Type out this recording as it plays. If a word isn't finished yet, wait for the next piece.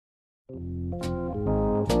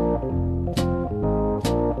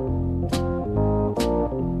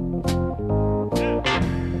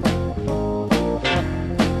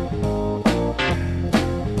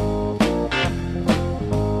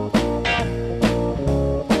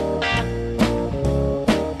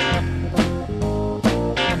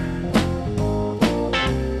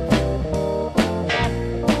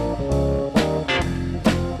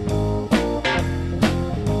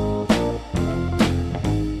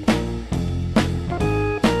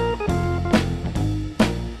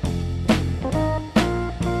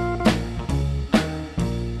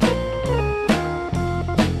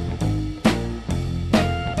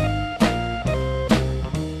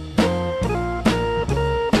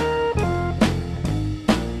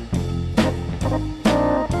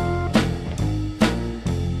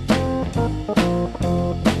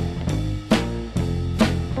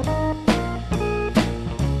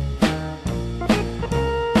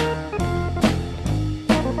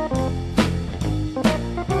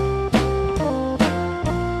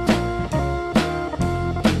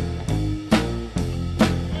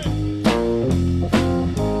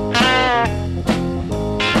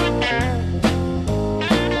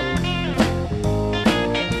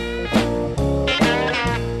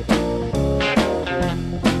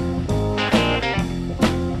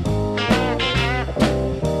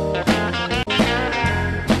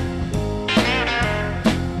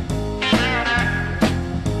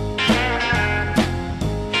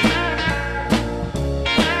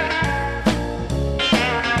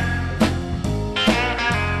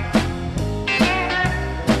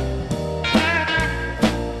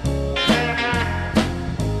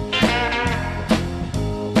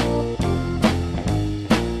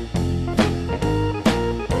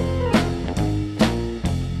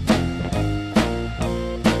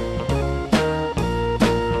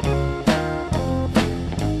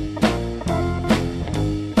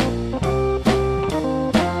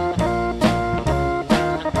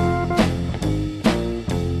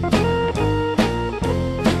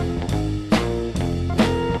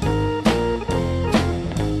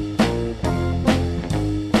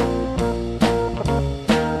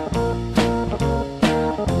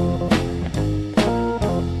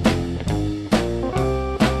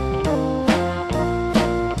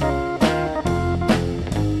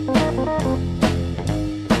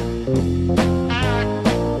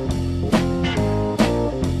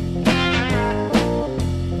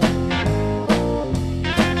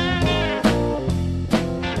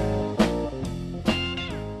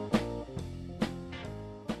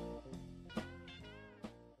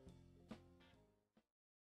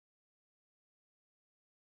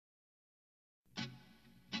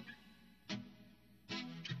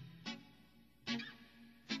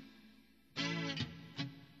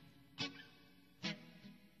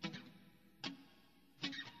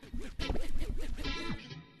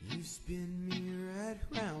You spin me right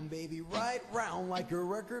round, baby, right round like a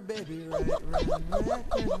record, baby, right round, right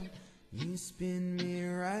round. You spin me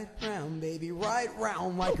right round, baby, right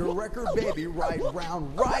round like a record, baby, right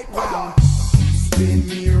round, right round. You spin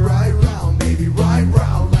me right round, baby, right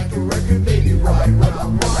round like a record, baby, right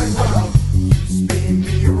round, right round. You spin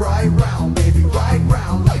me right round, baby, right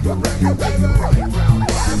round like a record, baby, right round,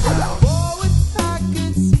 right round. Forward, I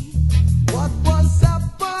can see what was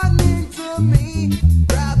happening to me.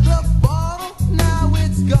 Grab the bottle, now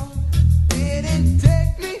it's gone. Didn't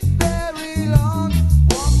take me very long.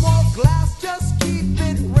 One more glass, just keep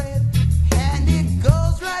it red, and it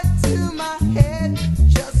goes right to my head.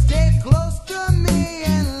 Just stay close to me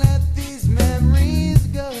and let these memories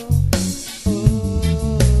go.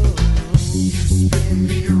 Oh, you spin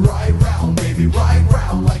me right round, baby, right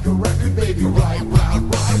round like a record, baby, right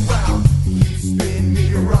round, right round. You spin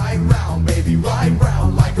me right round, baby, right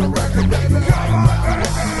round like a record, baby, right round, right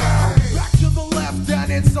round. Back to the left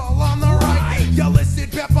and it's all on the right. You listen,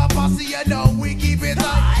 Peppa Posse, you know we keep it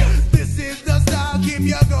light. This is the style, keep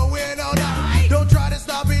you going all night. Don't try to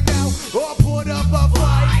stop it now or put up a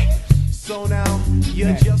fight. So now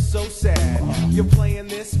you're just so sad. You're playing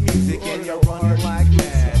this music and you're running like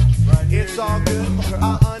mad. It's all good,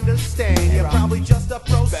 I understand. You're probably just a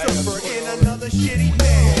pro surfer in another shitty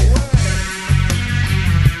band.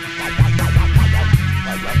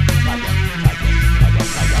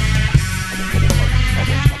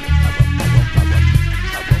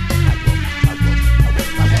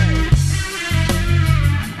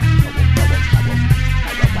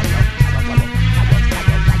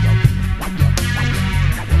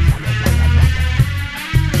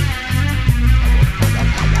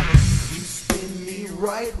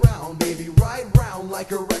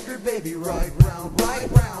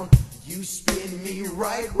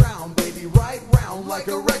 right round, baby, right round like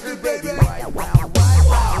a record, baby, right round, right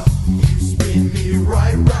round. You spin me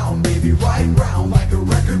right round, baby, right round like a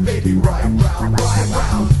record, baby, right round, right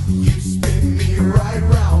round. You spin me right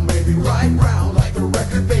round, baby, right round like a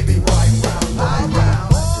record, baby, right round, right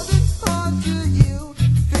round. Holding on to you,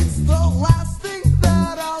 it's the last thing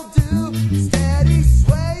that I'll do. Steady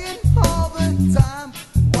swaying all the time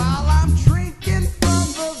while I'm drinking from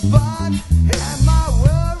the vine, and my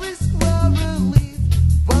worries will relieve.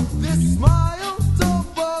 But this smile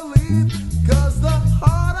don't believe, 'cause the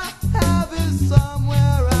heart I have is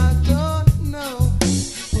somewhere I don't know.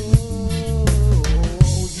 Oh,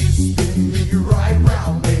 you spin me right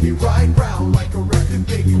round, baby, right round like a record,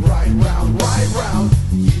 baby, right round, right round.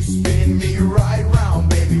 You spin me right round,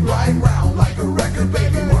 baby, right round like a record,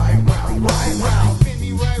 baby, right round, right round. Spin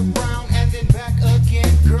me right round and then back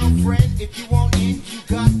again. Girlfriend, if you want in, you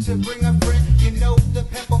got to bring a friend. You know the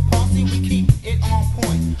pepper posse, we keep it on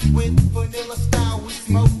point. With vanilla style, we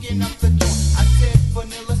smoking up the joint. I said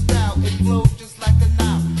vanilla style, it flows just like a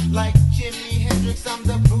Nile. Like Jimi Hendrix, I'm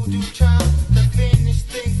the voodoo child. To finish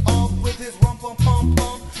things off with his rum pum pum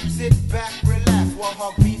pum. Sit back, relax while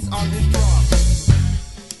her beats on his drum.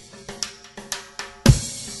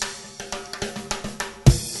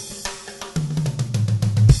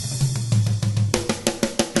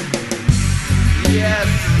 Yes,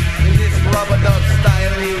 in this rub-a-dub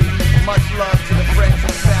style, much love to the friends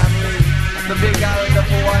and family, the big island of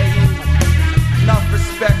Hawaii. Enough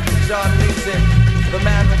respect to John Music, the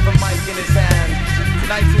man with the mic in his hand.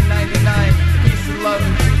 1999, peace and love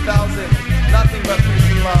in 2000, nothing but peace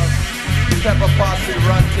and love. Pepper Posse,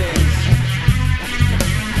 run things.